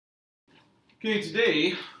Okay,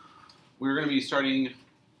 today we're going to be starting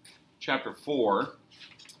chapter 4,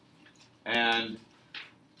 and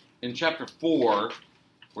in chapter 4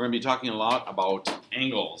 we're going to be talking a lot about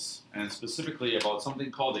angles, and specifically about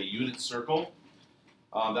something called a unit circle.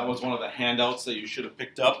 That was one of the handouts that you should have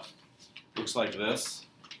picked up. Looks like this.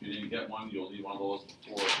 If you didn't get one, you'll need one of those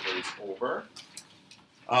before today's over.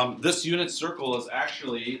 This unit circle is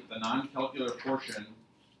actually the non-calculator portion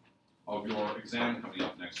of your exam coming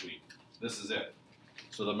up next week. This is it.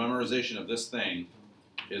 So the memorization of this thing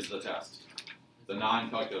is the test. The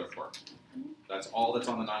non-calculator part. That's all that's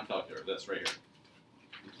on the non-calculator, this right here.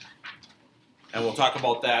 And we'll talk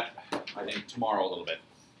about that, I think, tomorrow a little bit.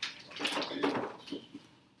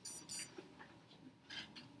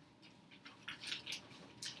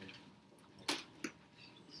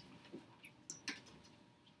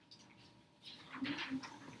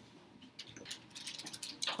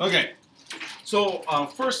 Okay. So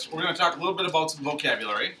first, we're going to talk a little bit about some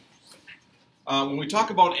vocabulary. When we talk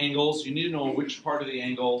about angles, you need to know which part of the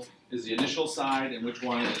angle is the initial side and which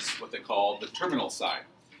one is what they call the terminal side.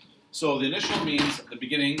 So the initial means the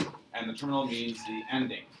beginning, and the terminal means the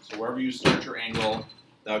ending. So wherever you start your angle,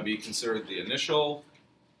 that would be considered the initial.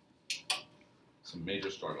 Some major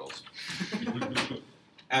struggles.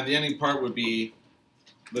 And the ending part would be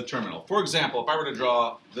the terminal. For example, if I were to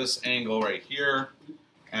draw this angle right here,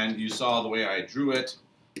 and you saw the way I drew it,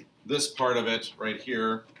 this part of it right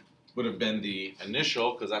here would have been the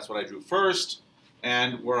initial, because that's what I drew first,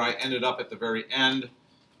 and where I ended up at the very end,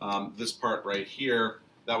 this part right here,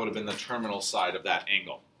 that would have been the terminal side of that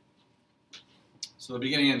angle. So the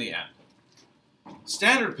beginning and the end.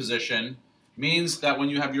 Standard position means that when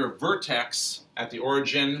you have your vertex at the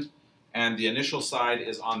origin and the initial side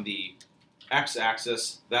is on the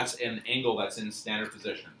x-axis, that's an angle that's in standard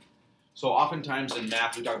position. So oftentimes in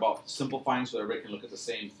math, we talk about simplifying so that everybody can look at the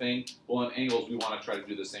same thing. Well, in angles, we want to try to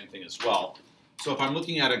do the same thing as well. So if I'm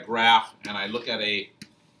looking at a graph and I look at an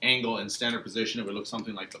angle in standard position, it would look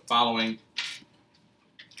something like the following.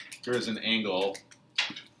 Here's an angle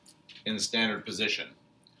in standard position.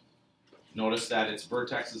 Notice that its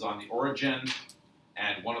vertex is on the origin,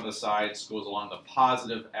 and one of the sides goes along the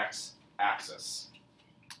positive x-axis.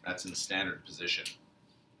 That's in standard position.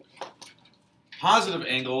 Positive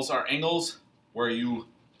angles are angles where you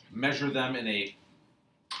measure them in a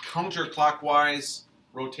counterclockwise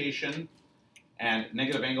rotation, and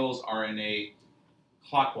negative angles are in a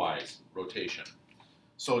clockwise rotation.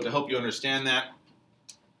 So to help you understand that,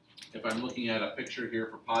 if I'm looking at a picture here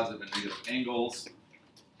for positive and negative angles,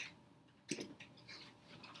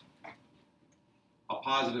 a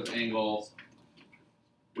positive angle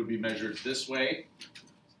would be measured this way,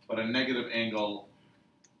 but a negative angle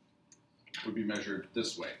would be measured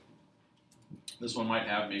this way. This one might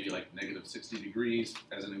have maybe like negative 60 degrees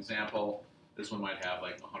as an example. This one might have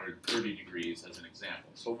like 130 degrees as an example.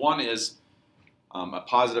 So one is a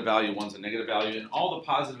positive value, one's a negative value, and all the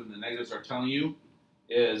positive and the negatives are telling you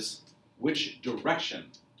is which direction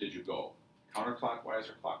did you go, counterclockwise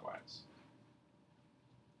or clockwise.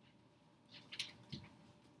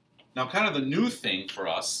 Now kind of the new thing for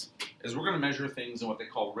us is we're going to measure things in what they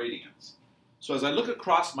call radians. So as I look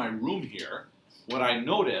across my room here, what I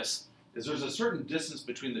notice is there's a certain distance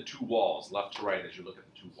between the two walls, left to right, as you look at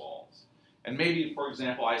the two walls. And maybe, for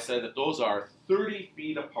example, I said that those are 30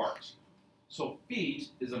 feet apart. So feet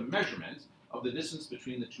is a measurement of the distance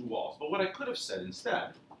between the two walls. But what I could have said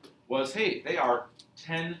instead was, hey, they are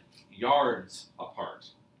 10 yards apart.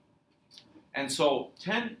 And so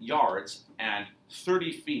 10 yards and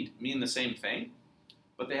 30 feet mean the same thing,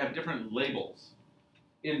 but they have different labels.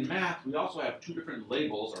 In math, we also have two different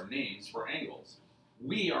labels or names for angles.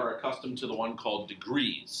 We are accustomed to the one called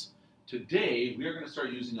degrees. Today, we are going to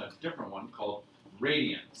start using a different one called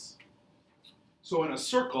radians. So in a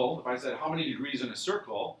circle, if I said how many degrees in a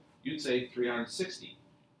circle, you'd say 360.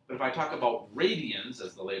 But if I talk about radians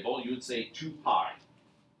as the label, you would say 2 pi.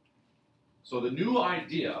 So the new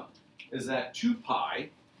idea is that 2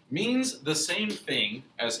 pi means the same thing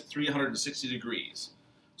as 360 degrees.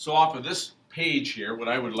 So off of this page here, what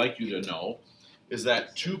I would like you to know is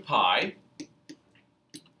that 2 pi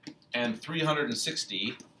and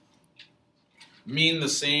 360 mean the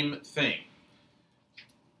same thing.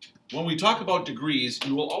 When we talk about degrees,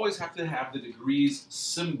 you will always have to have the degrees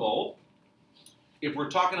symbol. If we're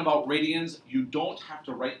talking about radians, you don't have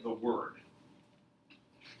to write the word.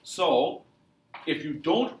 So if you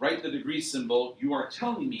don't write the degree symbol, you are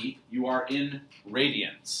telling me you are in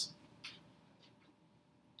radians.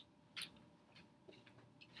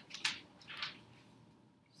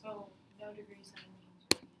 So no degrees.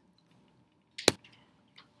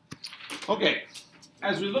 Okay,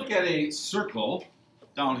 as we look at a circle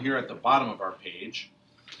down here at the bottom of our page,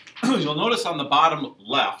 you'll notice on the bottom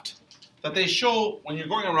left that they show when you're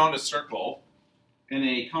going around a circle in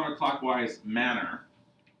a counterclockwise manner,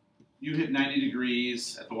 you hit 90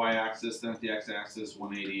 degrees at the y-axis, then at the x-axis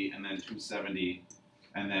 180, and then 270,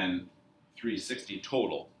 and then 360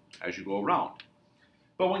 total as you go around.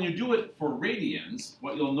 But when you do it for radians,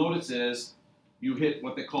 what you'll notice is you hit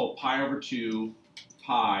what they call pi over 2,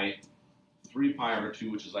 pi, 3 pi over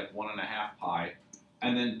 2, which is like 1.5 pi,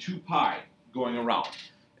 and then 2 pi going around.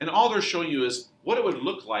 And all they're showing you is what it would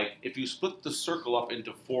look like if you split the circle up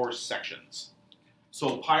into 4 sections.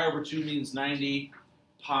 So pi over 2 means 90,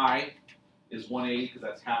 pi is 180 because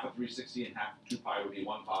that's half of 360 and half of 2 pi would be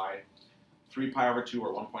 1 pi. 3 pi over 2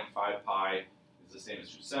 or 1.5 pi is the same as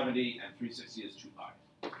 270, and 360 is 2 pi.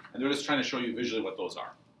 And they're just trying to show you visually what those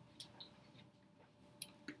are.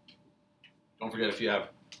 Don't forget, if you have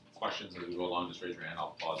questions as we go along, just raise your hand.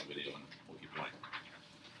 I'll pause the video and we'll keep going.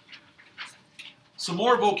 Some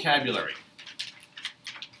more vocabulary.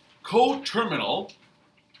 Coterminal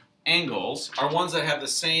angles are ones that have the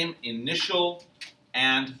same initial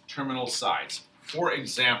and terminal sides. For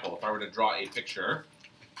example, if I were to draw a picture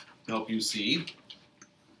to help you see,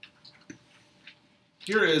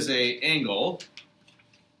 here is an angle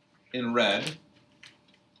in red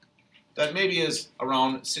that maybe is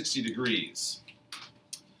around 60 degrees.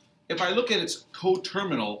 If I look at its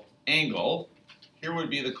coterminal angle, here would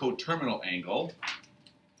be the coterminal angle.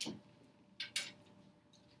 And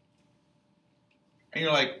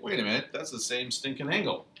you're like, wait a minute, that's the same stinking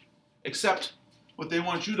angle. Except what they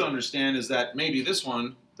want you to understand is that maybe this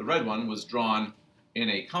one, the red one, was drawn in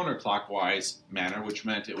a counterclockwise manner, which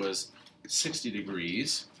meant it was 60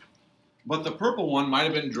 degrees. But the purple one might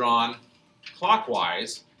have been drawn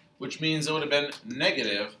clockwise, which means it would have been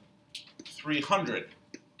negative 300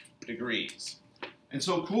 degrees. And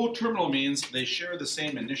so coterminal means they share the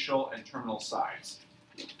same initial and terminal sides.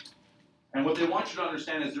 And what they want you to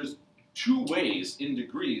understand is there's 2 ways in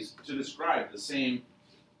degrees to describe the same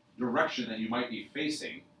direction that you might be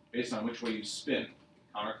facing based on which way you spin,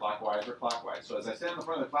 counterclockwise or clockwise. So as I stand in the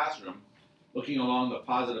front of the classroom, looking along the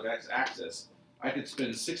positive x-axis, I could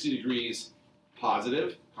spin 60 degrees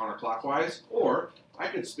positive, counterclockwise, or I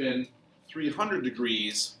could spin 300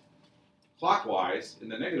 degrees clockwise in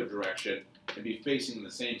the negative direction and be facing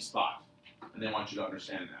the same spot. And they want you to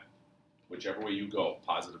understand that, whichever way you go,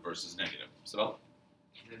 positive versus negative. So,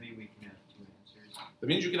 Does that mean we can have 2 answers? that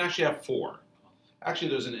means you can actually have 4. Actually,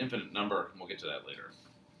 there's an infinite number, and we'll get to that later.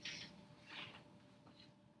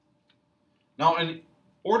 Now, in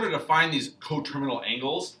order to find these coterminal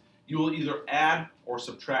angles, you will either add or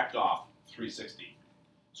subtract off 360.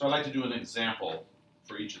 So I'd like to do an example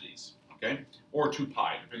for each of these, okay? Or 2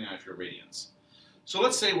 pi, depending on if you're radians. So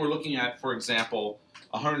let's say we're looking at, for example,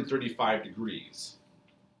 135 degrees,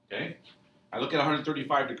 okay? I look at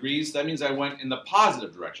 135 degrees, that means I went in the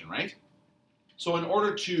positive direction, right? So in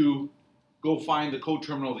order to go find the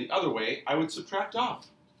coterminal the other way, I would subtract off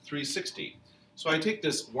 360. So I take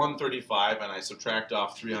this 135 and I subtract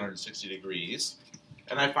off 360 degrees,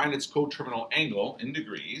 and I find its coterminal angle in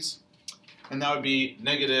degrees, and that would be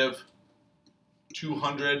negative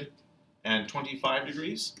 225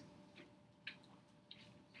 degrees.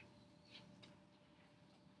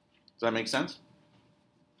 Does that make sense?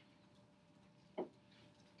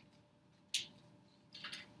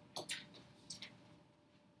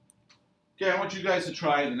 Okay, I want you guys to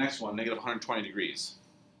try the next one, negative 120 degrees.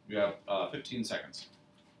 You have 15 seconds.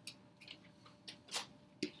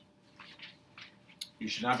 You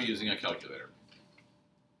should not be using a calculator.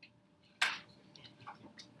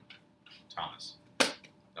 Thomas, that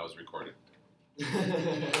was recorded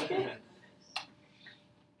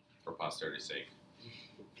for posterity's sake.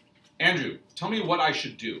 Andrew, tell me what I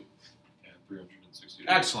should do. Add 360.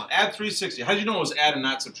 Excellent. Add 360. How did you know it was add and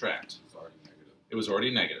not subtract? It's already negative. It was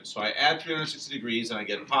already negative. So I add 360 degrees and I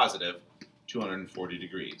get positive 240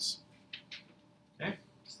 degrees. Okay?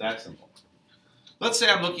 It's that simple. Let's say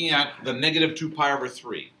I'm looking at the negative 2 pi over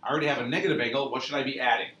 3. I already have a negative angle. What should I be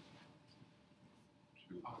adding?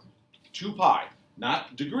 2 pi.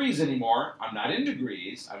 Not degrees anymore. I'm not in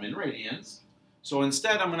degrees. I'm in radians. So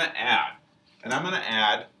instead I'm going to add. And I'm going to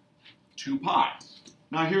add 2 pi.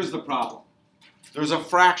 Now here's the problem. There's a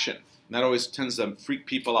fraction. And that always tends to freak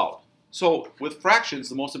people out. So with fractions,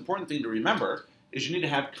 the most important thing to remember is you need to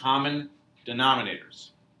have common denominators.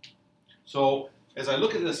 So as I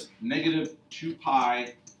look at this negative 2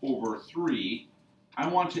 pi over 3, I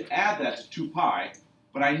want to add that to 2 pi,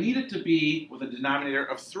 but I need it to be with a denominator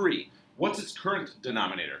of 3. What's its current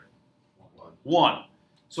denominator? 1. 1.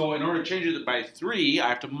 So in order to change it by 3, I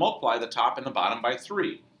have to multiply the top and the bottom by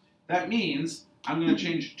 3. That means I'm going to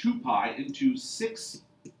change 2 pi into 6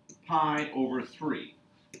 pi over 3.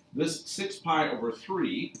 This 6 pi over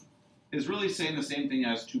 3 is really saying the same thing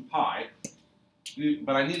as 2 pi,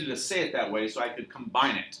 but I needed to say it that way so I could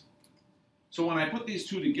combine it. So when I put these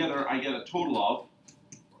two together, I get a total of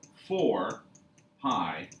 4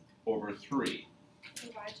 pi over 3.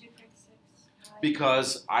 Why'd you pick 6 pi?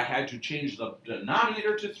 Because I had to change the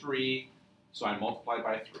denominator to 3, so I multiplied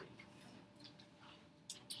by 3.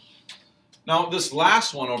 Now, this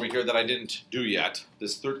last one over here that I didn't do yet,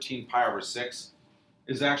 this 13 pi over 6,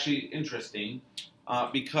 is actually interesting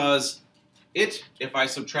because if I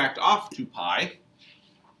subtract off 2 pi,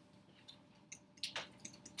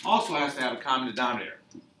 also has to have a common denominator.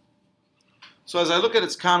 So as I look at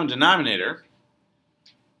its common denominator,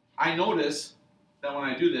 I notice that when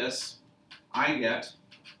I do this, I get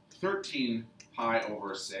 13 pi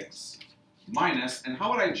over 6 minus, and how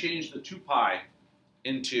would I change the 2 pi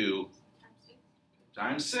into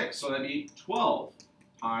times 6? So that'd be 12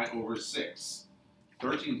 pi over 6.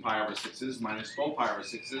 13 pi over 6s minus 12 pi over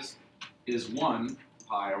 6s is 1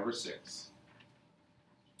 pi over 6.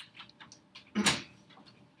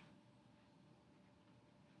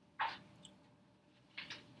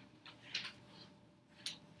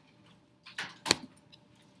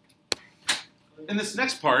 In this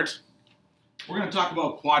next part, we're going to talk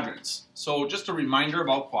about quadrants. So just a reminder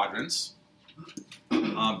about quadrants.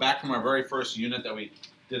 Back from our very first unit that we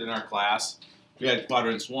did in our class, we had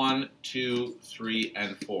quadrants 1, 2, 3,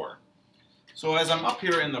 and 4. So as I'm up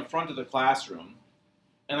here in the front of the classroom,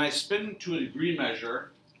 and I spin to a degree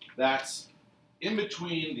measure that's in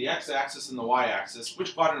between the x-axis and the y-axis,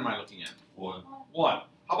 which quadrant am I looking at? 1. 1.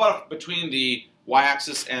 How about between the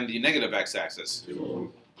y-axis and the negative x-axis?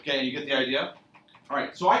 2. Okay, you get the idea? All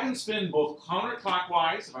right, so I can spin both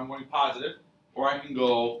counterclockwise if I'm going positive, or I can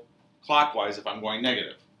go clockwise if I'm going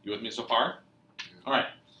negative. You with me so far? All right.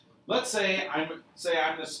 Let's say I'm going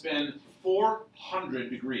to spin 400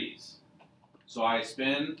 degrees. So I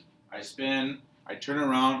spin, I turn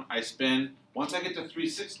around, I spin. Once I get to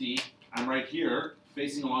 360, I'm right here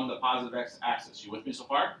facing along the positive x-axis. You with me so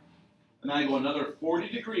far? And then I go another 40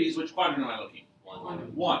 degrees. Which quadrant am I looking?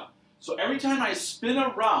 1. So every time I spin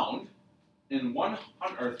around in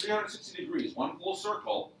 360 degrees, one full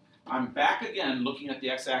circle, I'm back again looking at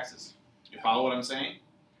the x-axis. You follow what I'm saying?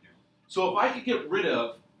 So if I could get rid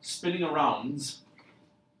of spinning arounds,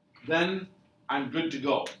 then I'm good to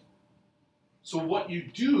go. So what you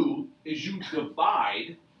do is you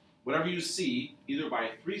divide whatever you see either by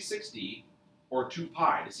 360 or 2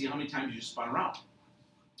 pi to see how many times you spun around.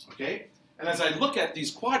 Okay? And as I look at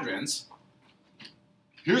these quadrants,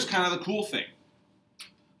 here's kind of the cool thing.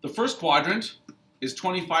 The first quadrant is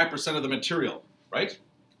 25% of the material, right?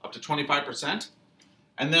 Up to 25%.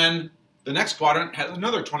 And then the next quadrant has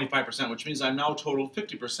another 25%, which means I'm now total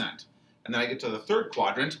 50%. And then I get to the third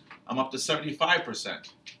quadrant, I'm up to 75%.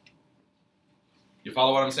 You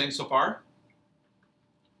follow what I'm saying so far?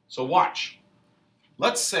 So watch.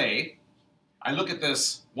 Let's say I look at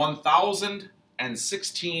this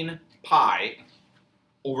 1016 pi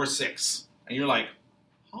over 6. And you're like,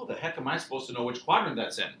 how the heck am I supposed to know which quadrant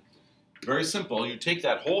that's in? Very simple. You take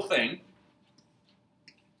that whole thing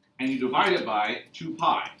and you divide it by 2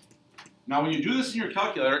 pi. Now when you do this in your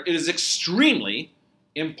calculator, it is extremely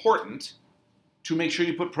important to make sure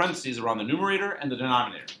you put parentheses around the numerator and the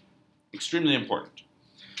denominator. Extremely important.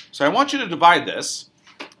 So I want you to divide this,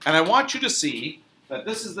 and I want you to see that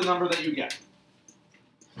this is the number that you get.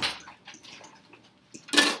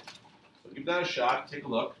 So give that a shot, take a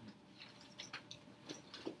look.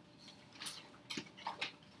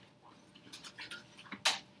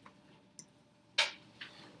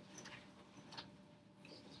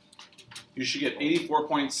 You should get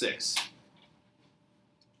 84.6.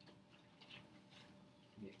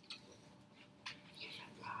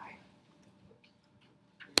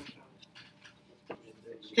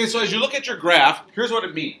 Okay, so as you look at your graph, here's what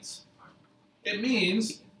it means. It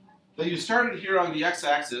means that you started here on the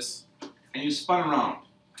x-axis and you spun around.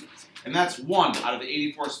 And that's 1 out of the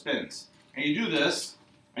 84 spins. And you do this,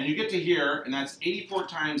 and you get to here, and that's 84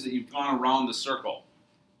 times that you've gone around the circle.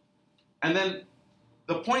 And then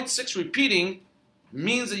the 0.6 repeating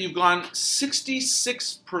means that you've gone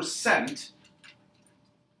 66%.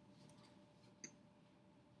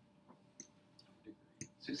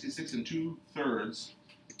 66 and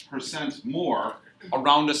 2/3% more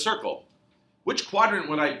around a circle. Which quadrant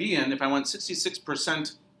would I be in if I went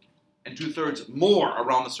 66% and 2/3 more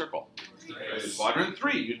around the circle? Quadrant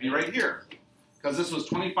 3, you'd be right here. Because this was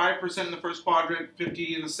 25% in the first quadrant,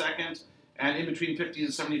 50 in the second, and in between 50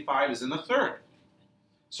 and 75 is in the third.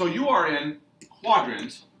 So you are in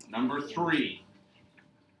quadrant number 3.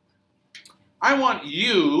 I want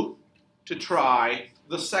you to try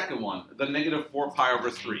the second one, the negative 4 pi over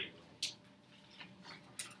 3.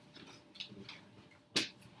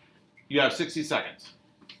 You have 60 seconds.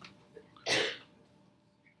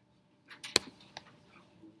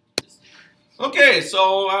 Okay,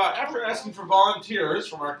 so after asking for volunteers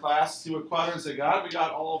from our class to see what quadrants they got, we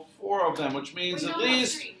got all 4 of them, which means at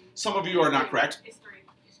least some of you are not correct. It's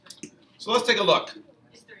 3. So let's take a look.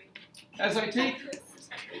 It's 3. As I take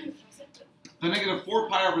the negative 4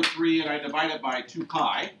 pi over 3 and I divide it by 2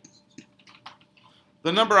 pi,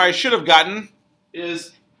 the number I should have gotten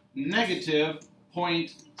is negative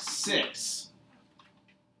 0.6.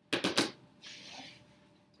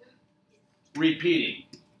 Repeating.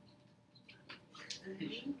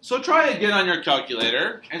 So try again on your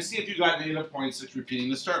calculator and see if you got negative 0.6 repeating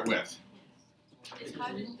to start with. It's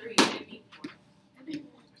quadrant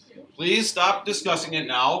 3. Please stop discussing it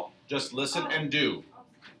now. Just listen and do.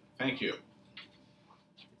 Thank you.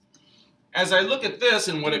 As I look at this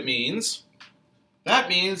and what it means, that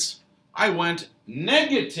means I went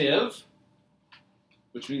negative,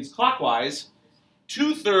 which means clockwise,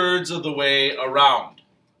 2/3 of the way around.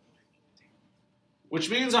 Which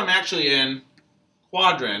means I'm actually in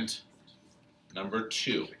quadrant number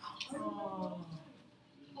 2.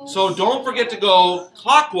 So don't forget to go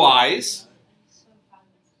clockwise,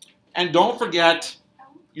 and don't forget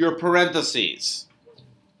your parentheses.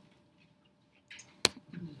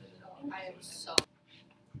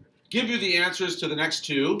 Give you the answers to the next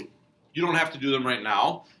 2. You don't have to do them right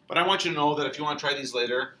now, but I want you to know that if you want to try these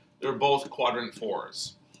later, they're both quadrant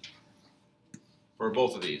 4s for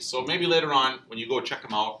both of these. So maybe later on, when you go check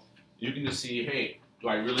them out, you can just see, hey, do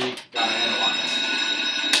I really got a handle on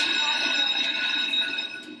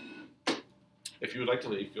this? If you would like to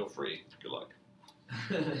leave, feel free. Good luck.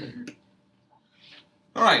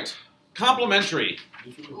 All right, complimentary.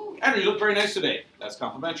 Henry, you look very nice today. That's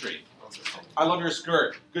complimentary. I love your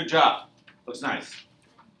skirt. Good job. Looks nice.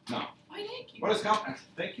 No. Why, thank you. What is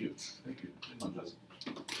Thank you. Thank you.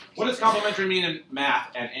 What does complimentary mean in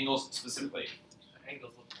math and angles specifically?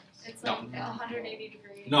 Angles look nice. It's No. like 180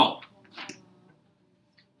 degrees. No.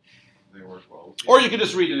 They work well. Or you can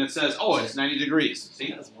just read it and it says, oh, it's 90 degrees.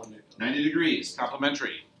 See? 90 degrees,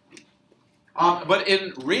 complimentary. But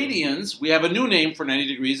in radians, we have a new name for 90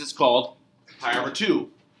 degrees. It's called pi over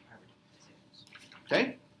 2.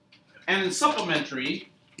 Okay? And in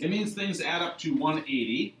supplementary, it means things add up to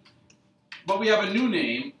 180. But we have a new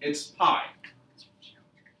name. It's pi.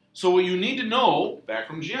 So what you need to know, back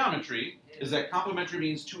from geometry, is that complementary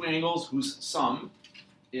means 2 angles whose sum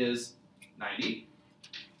is 90.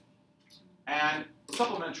 And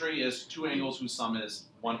supplementary is 2 angles whose sum is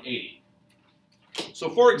 180. So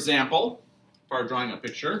for example, if I were drawing a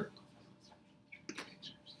picture,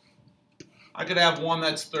 I could have one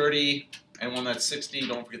that's 30 and one that's 60.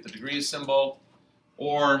 Don't forget the degrees symbol.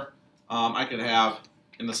 Or I could have,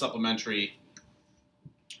 in the supplementary,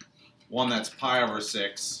 one that's pi over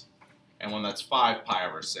 6 and one that's 5 pi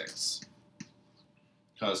over 6.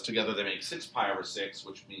 Because together they make 6 pi over 6,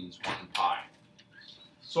 which means 1 pi.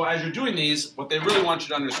 So as you're doing these, what they really want you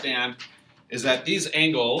to understand is that these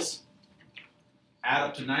angles add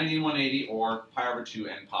up to 90 and 180, or pi over 2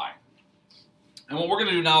 and pi. And what we're going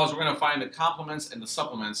to do now is we're going to find the complements and the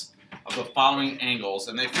supplements of the following angles.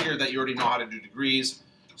 And they figured that you already know how to do degrees.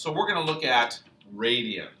 So we're going to look at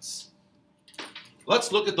radians.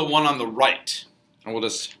 Let's look at the one on the right. And we'll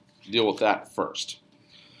just deal with that first.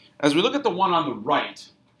 As we look at the one on the right,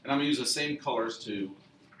 and I'm going to use the same colors to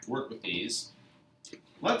work with these,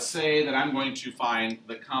 let's say that I'm going to find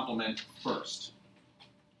the complement first.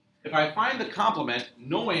 If I find the complement,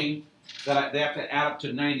 knowing that they have to add up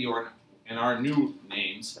to 90, or in our new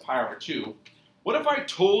names, pi over 2, what if I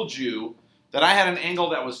told you that I had an angle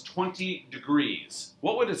that was 20 degrees?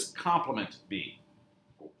 What would its complement be?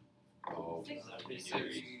 Oh, I can't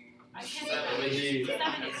do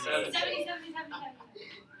that. 70.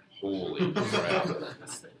 Holy crap.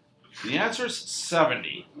 The answer is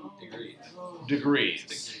 70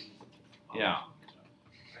 degrees. Yeah.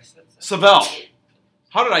 Savell,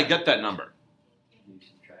 how did I get that number?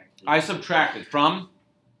 I subtracted from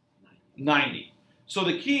 90. So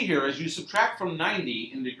the key here is you subtract from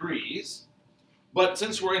 90 in degrees, but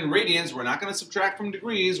since we're in radians, we're not going to subtract from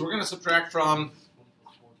degrees, we're going to subtract from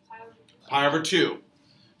pi over 2.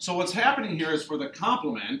 So what's happening here is for the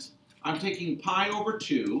complement, I'm taking pi over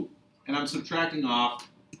 2, and I'm subtracting off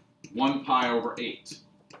 1 pi over 8.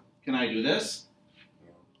 Can I do this?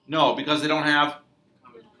 No, because they don't have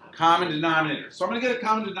common denominator. So I'm going to get a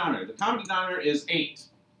common denominator. The common denominator is 8.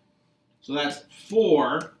 So that's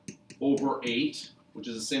 4 over 8, which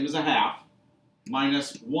is the same as a half,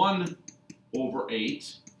 minus 1 over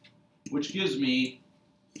 8, which gives me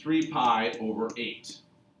 3 pi over 8.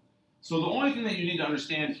 So the only thing that you need to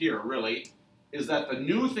understand here, really, is that the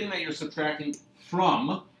new thing that you're subtracting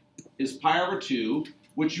from is pi over 2,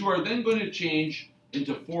 which you are then going to change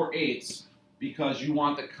into 4/8 because you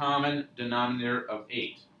want the common denominator of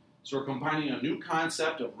 8. So we're combining a new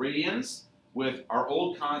concept of radians with our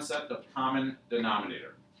old concept of common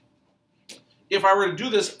denominator. If I were to do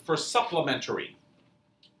this for supplementary,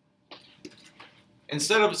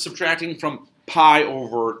 instead of subtracting from pi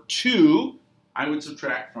over 2, I would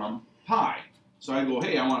subtract from pi. So I go,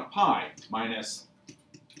 hey, I want pi minus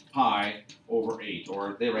pi over 8.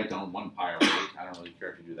 Or they write down 1 pi over 8. I don't really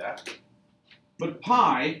care if you do that. But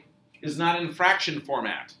pi is not in fraction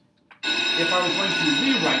format. If I was going to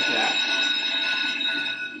rewrite that,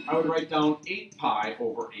 I would write down 8 pi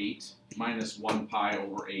over 8 minus 1 pi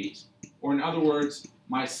over 8. Or in other words,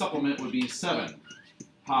 my supplement would be 7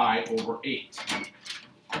 pi over 8.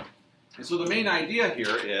 And so the main idea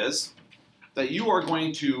here is that you are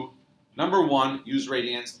going to, number 1, use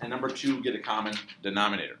radians, and number 2, get a common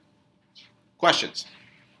denominator. Questions?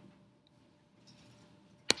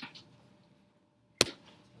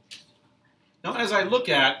 Now, as I look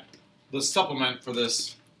at the supplement for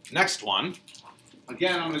this next one,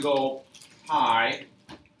 again, I'm going to go pi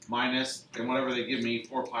minus, and whatever they give me,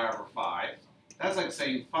 4 pi over 5. That's like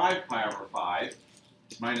saying 5 pi over 5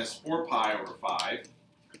 minus 4 pi over 5,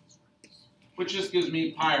 which just gives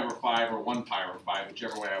me pi over 5 or 1 pi over 5,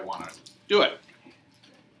 whichever way I want to do it.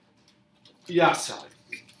 Yeah, Sally.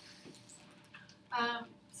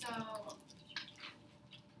 So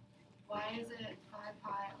why is it 5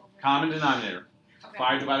 pi over? Common denominator. Okay.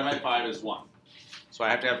 5 divided by 5 is 1. So I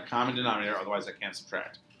have to have a common denominator, otherwise I can't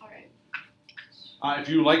subtract. All right. If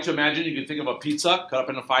you like to imagine, you can think of a pizza cut up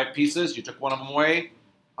into 5 pieces. You took one of them away.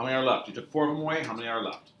 How many are left? You took 4 of them away. How many are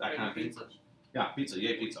left? That kind of thing. Yeah, pizza.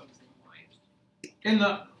 Yay, pizza. In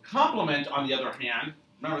the complement, on the other hand,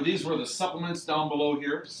 remember these were the supplements down below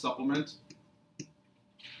here. Supplement.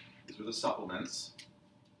 These were the supplements.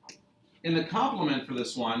 In the complement for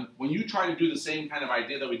this one, when you try to do the same kind of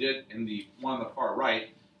idea that we did in the one on the far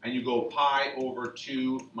right, and you go pi over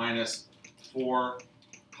 2 minus 4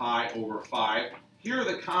 pi over 5, here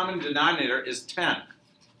the common denominator is 10.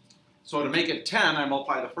 So to make it 10, I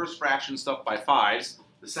multiply the first fraction stuff by 5s,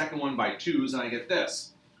 the second one by 2s, and I get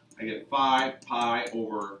this. I get 5 pi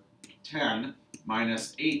over 10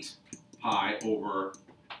 minus 8 pi over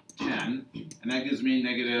 10, and that gives me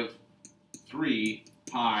negative 3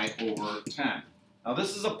 pi over 10. Now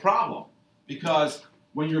this is a problem because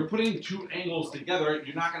when you're putting two angles together,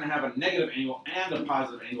 you're not going to have a negative angle and a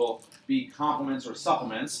positive angle be complements or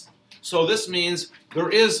supplements. So this means there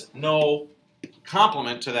is no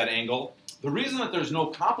complement to that angle. The reason that there's no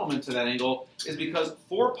complement to that angle is because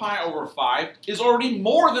 4 pi over 5 is already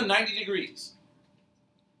more than 90 degrees.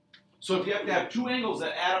 So if you have to have two angles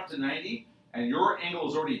that add up to 90, and your angle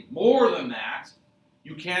is already more than that,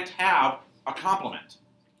 you can't have a complement.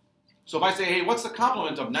 So if I say, hey, what's the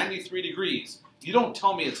complement of 93 degrees? You don't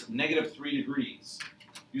tell me it's negative 3 degrees.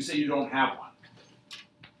 You say you don't have one.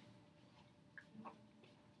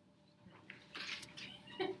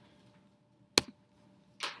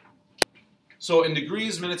 So in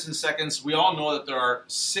degrees, minutes, and seconds, we all know that there are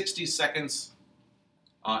 60 seconds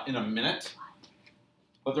in a minute,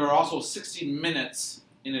 but there are also 60 minutes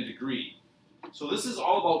in a degree. So this is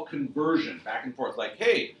all about conversion, back and forth. Like,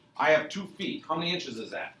 hey, I have 2 feet. How many inches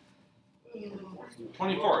is that?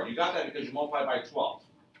 24. You got that because you multiply by 12.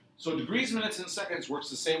 So degrees, minutes, and seconds works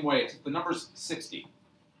the same way. The number's 60.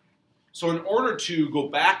 So in order to go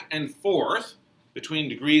back and forth between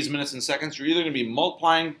degrees, minutes, and seconds, you're either going to be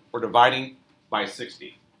multiplying or dividing by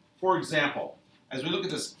 60. For example, as we look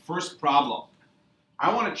at this first problem,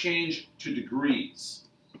 I want to change to degrees.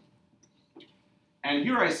 And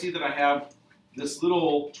here I see that I have this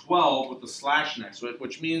little 12 with the slash next to it,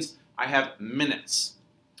 which means I have minutes.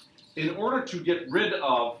 In order to get rid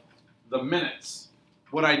of the minutes,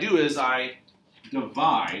 what I do is I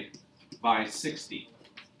divide by 60.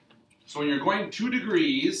 So when you're going 2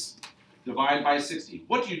 degrees, divide by 60.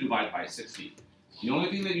 What do you divide by 60? The only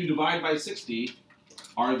thing that you divide by 60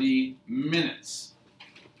 are the minutes.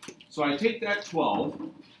 So I take that 12,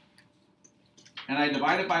 and I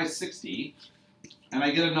divide it by 60, and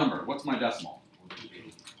I get a number. What's my decimal?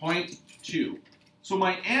 0.2. So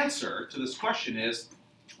my answer to this question is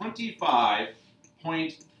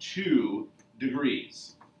 25.2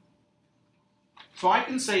 degrees. So I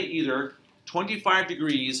can say either 25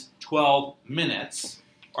 degrees, 12 minutes,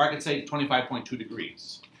 or I could say 25.2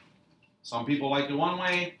 degrees. Some people like it one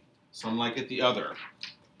way, some like it the other.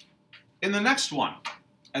 In the next one,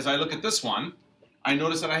 as I look at this one, I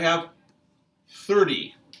notice that I have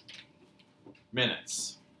 30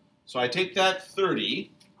 minutes. So I take that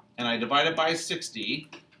 30 and I divide it by 60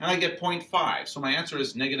 and I get 0.5. So my answer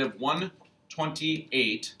is negative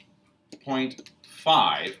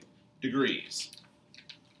 128.5 degrees.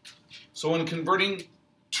 So when converting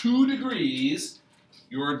 2 degrees,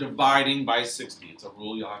 you're dividing by 60. It's a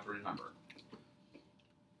rule you'll have to remember.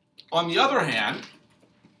 On the other hand,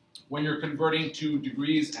 when you're converting to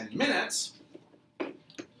degrees and minutes,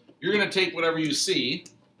 you're going to take whatever you see,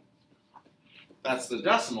 that's the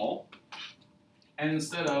decimal, and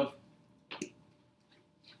instead of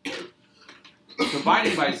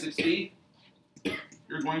dividing by 60,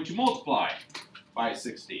 you're going to multiply by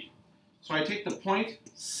 60. So I take the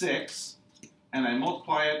 0.6 and I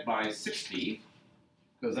multiply it by 60,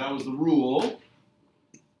 because that was the rule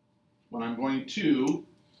when I'm going to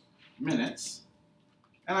minutes,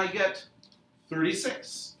 and I get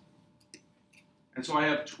 36. And so I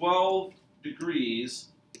have 12 degrees,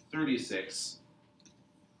 36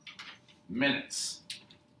 minutes.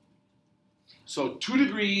 So 2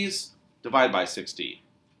 degrees divided by 60.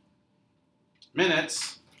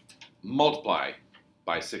 Minutes multiply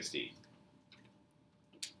by 60.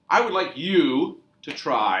 I would like you to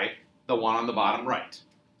try the one on the bottom right.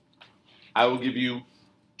 I will give you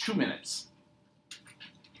 2 minutes.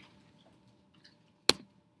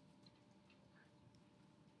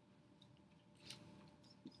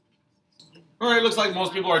 All right, looks like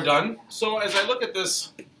most people are done. So as I look at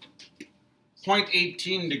this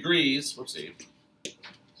 0.18 degrees, whoopsie,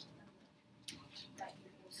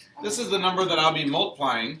 this is the number that I'll be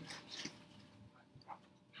multiplying,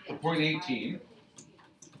 the 0.18,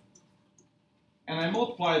 and I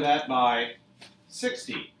multiply that by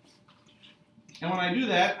 60. And when I do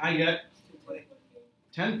that, I get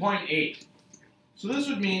 10.8. So this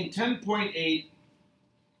would mean 10.8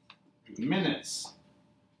 minutes.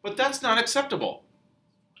 But that's not acceptable.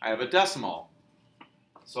 I have a decimal.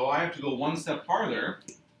 So I have to go one step farther,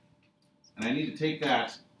 and I need to take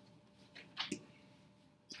that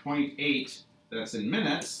 0.8 that's in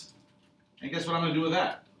minutes, and guess what I'm going to do with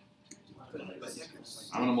that?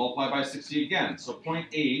 I'm going to multiply by 60 again. So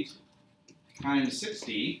 0.8 times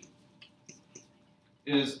 60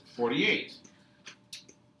 is 48.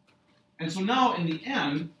 And so now in the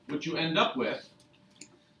end, what you end up with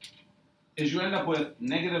is you end up with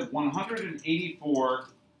negative 184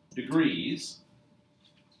 degrees,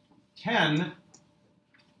 10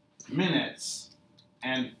 minutes,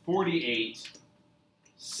 and 48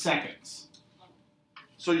 seconds.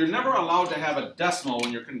 So you're never allowed to have a decimal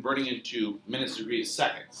when you're converting into minutes, degrees,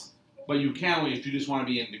 seconds. But you can if you just want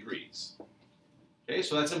to be in degrees. Okay,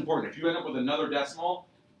 so that's important. If you end up with another decimal,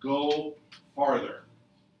 go farther.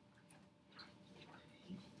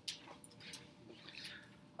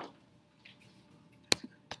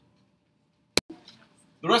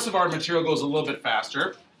 The rest of our material goes a little bit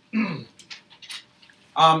faster.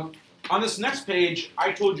 On this next page,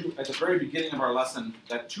 I told you at the very beginning of our lesson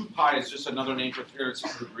that 2 pi is just another name for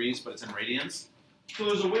 360 degrees, but it's in radians. So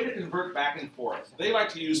there's a way to convert back and forth. They like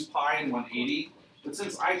to use pi and 180, but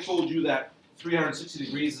since I told you that 360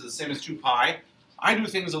 degrees is the same as 2 pi, I do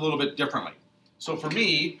things a little bit differently. So for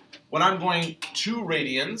me, when I'm going 2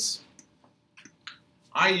 radians,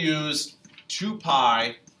 I use 2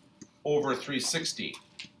 pi over 360.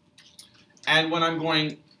 And when I'm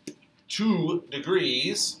going 2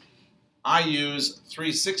 degrees, I use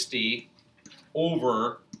 360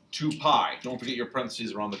 over 2 pi. Don't forget your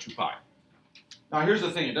parentheses around the 2 pi. Now here's the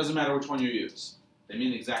thing, it doesn't matter which one you use. They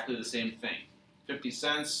mean exactly the same thing. 50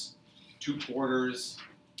 cents, 2 quarters,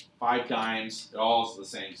 5 dimes, they're all the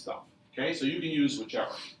same stuff. Okay, so you can use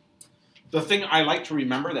whichever. The thing I like to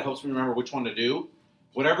remember that helps me remember which one to do,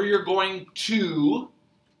 whatever you're going to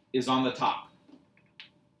is on the top.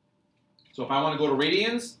 So if I want to go to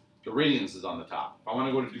radians, the radians is on the top. If I want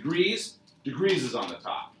to go to degrees, degrees is on the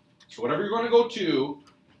top. So whatever you're going to go to,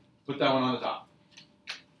 put that one on the top.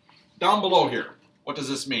 Down below here, what does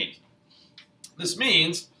this mean? This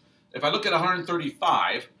means if I look at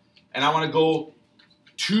 135 and I want to go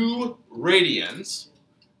 2 radians,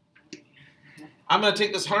 I'm going to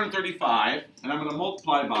take this 135 and I'm going to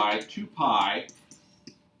multiply by 2 pi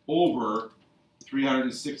over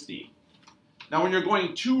 360. Now when you're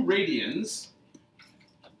going 2 radians,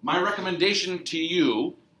 my recommendation to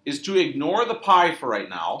you is to ignore the pi for right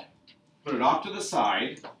now, put it off to the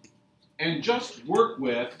side, and just work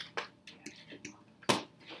with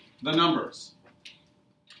the numbers.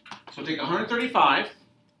 So take 135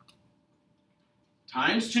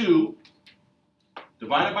 times 2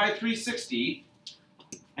 divided by 360,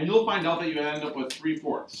 and you'll find out that you end up with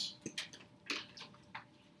 3/4.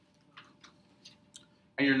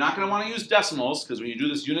 And you're not going to want to use decimals, because when you do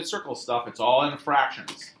this unit circle stuff, it's all in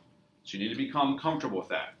fractions. So you need to become comfortable with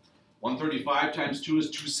that. 135 times 2 is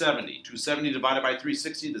 270. 270 divided by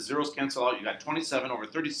 360, the zeros cancel out. You got 27 over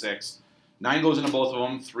 36. 9 goes into both of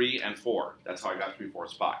them, 3 and 4. That's how I got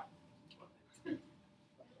 3/4 pi.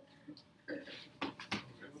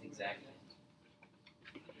 Exactly.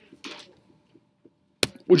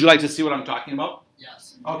 Would you like to see what I'm talking about?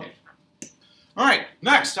 Yes. Okay. All right,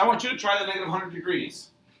 next, I want you to try the negative 100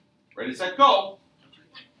 degrees. Ready, set, go.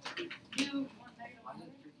 You want negative 100?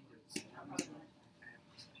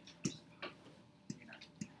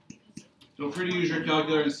 Feel free to use your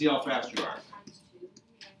calculator and see how fast you are.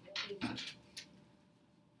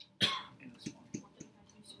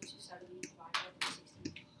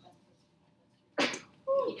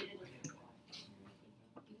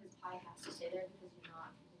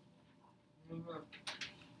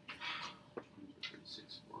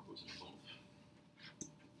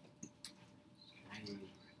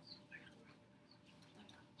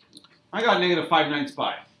 I got negative 5/9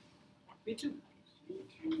 pi. Me too.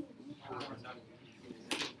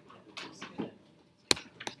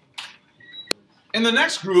 In the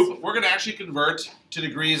next group, we're going to actually convert to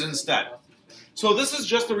degrees instead. So this is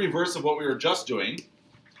just the reverse of what we were just doing.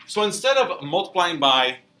 So instead of multiplying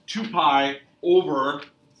by 2 pi over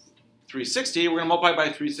 360, we're going to multiply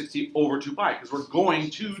by 360 over 2 pi, because we're going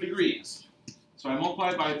 2 degrees. So I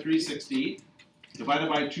multiply by 360 divided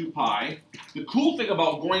by 2 pi. The cool thing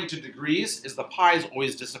about going to degrees is the pi's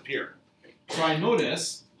always disappear. So I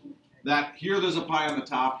notice that here there's a pi on the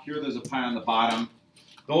top, here there's a pi on the bottom.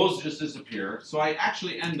 Those just disappear. So I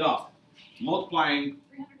actually end up multiplying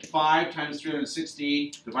 5 times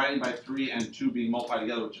 360, dividing by 3 and 2 being multiplied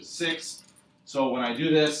together, which is 6. So when I do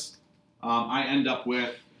this, I end up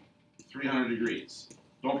with 300 degrees.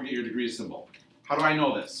 Don't forget your degree symbol. How do I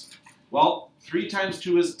know this? Well, 3 times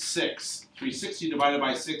 2 is 6. 360 divided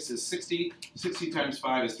by 6 is 60. 60 times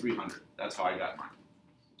 5 is 300. That's how I got mine.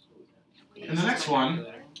 And the next one,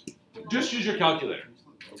 just use your calculator.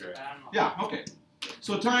 Okay. Yeah, okay.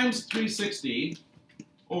 So times 360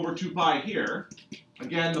 over 2 pi here.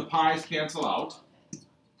 Again, the pi's cancel out.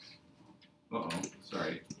 Uh-oh,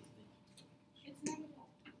 sorry.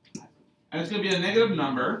 And it's going to be a negative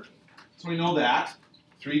number, so we know that.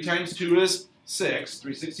 3 times 2 is 6.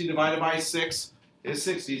 360 divided by 6 is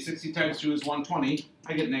 60. 60 times 2 is 120.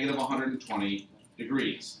 I get negative 120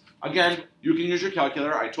 degrees. Again, you can use your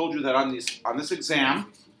calculator. I told you that on this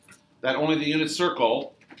exam, that only the unit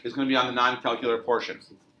circle is going to be on the non-calculator portion.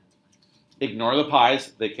 Ignore the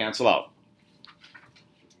pi's. They cancel out.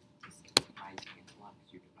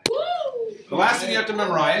 The last thing you have to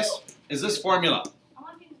memorize is this formula.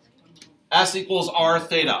 S equals R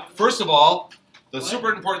theta. First of all, the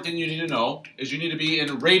super important thing you need to know is you need to be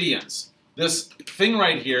in radians. This thing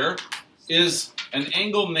right here is an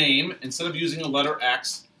angle name. Instead of using a letter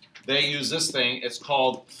X, they use this thing. It's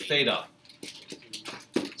called theta.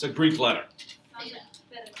 It's a Greek letter.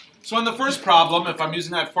 So in the first problem, if I'm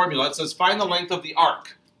using that formula, it says find the length of the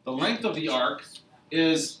arc. The length of the arc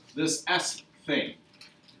is this S thing.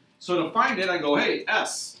 So to find it, I go, hey,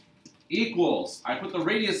 S equals, I put the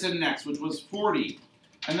radius in next, which was 40.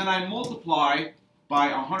 And then I multiply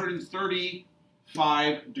by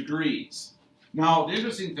 135 degrees. Now, the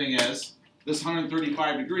interesting thing is, this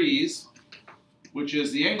 135 degrees, which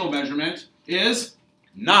is the angle measurement, is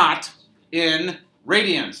not in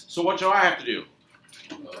radians. So what do I have to do?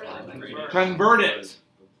 Convert it.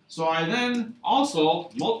 So I then also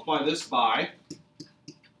multiply this by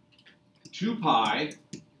 2 pi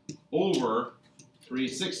over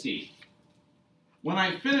 360. When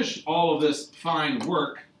I finish all of this fine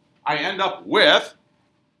work, I end up with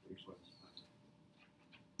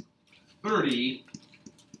 30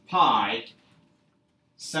 pi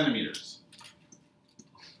centimeters.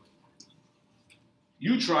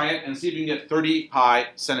 You try it and see if you can get 30 pi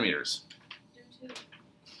centimeters.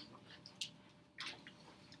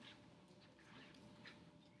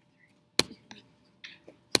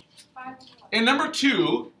 In number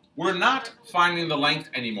 2, we're not finding the length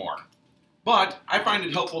anymore. But I find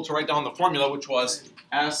it helpful to write down the formula, which was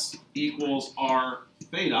S equals R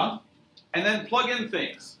theta, and then plug in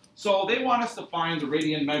things. So they want us to find the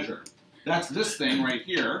radian measure. That's this thing right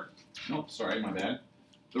here. Nope, sorry, my bad.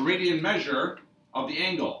 The radian measure of the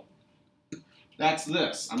angle. That's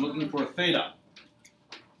this. I'm looking for theta.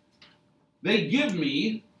 They give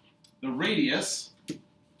me the radius,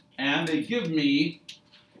 and they give me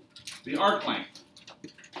the arc length.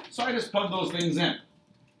 So I just plug those things in.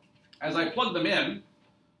 As I plug them in,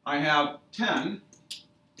 I have 10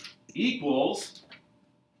 equals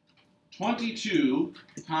 22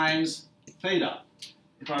 times theta.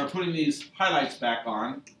 If I were putting these highlights back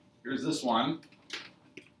on, here's this one,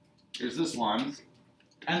 here's this one,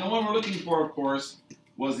 and the one we're looking for, of course,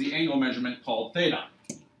 was the angle measurement called theta.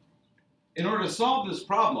 In order to solve this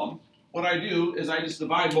problem, what I do is I just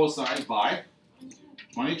divide both sides by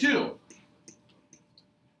 22.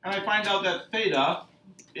 And I find out that theta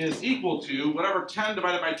is equal to whatever 10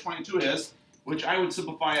 divided by 22 is, which I would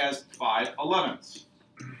simplify as 5/11.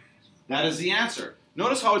 That is the answer.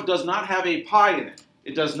 Notice how it does not have a pi in it.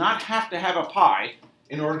 It does not have to have a pi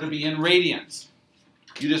in order to be in radians.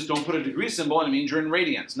 You just don't put a degree symbol and it means you're in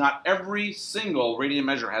radians. Not every single radian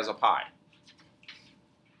measure has a pi.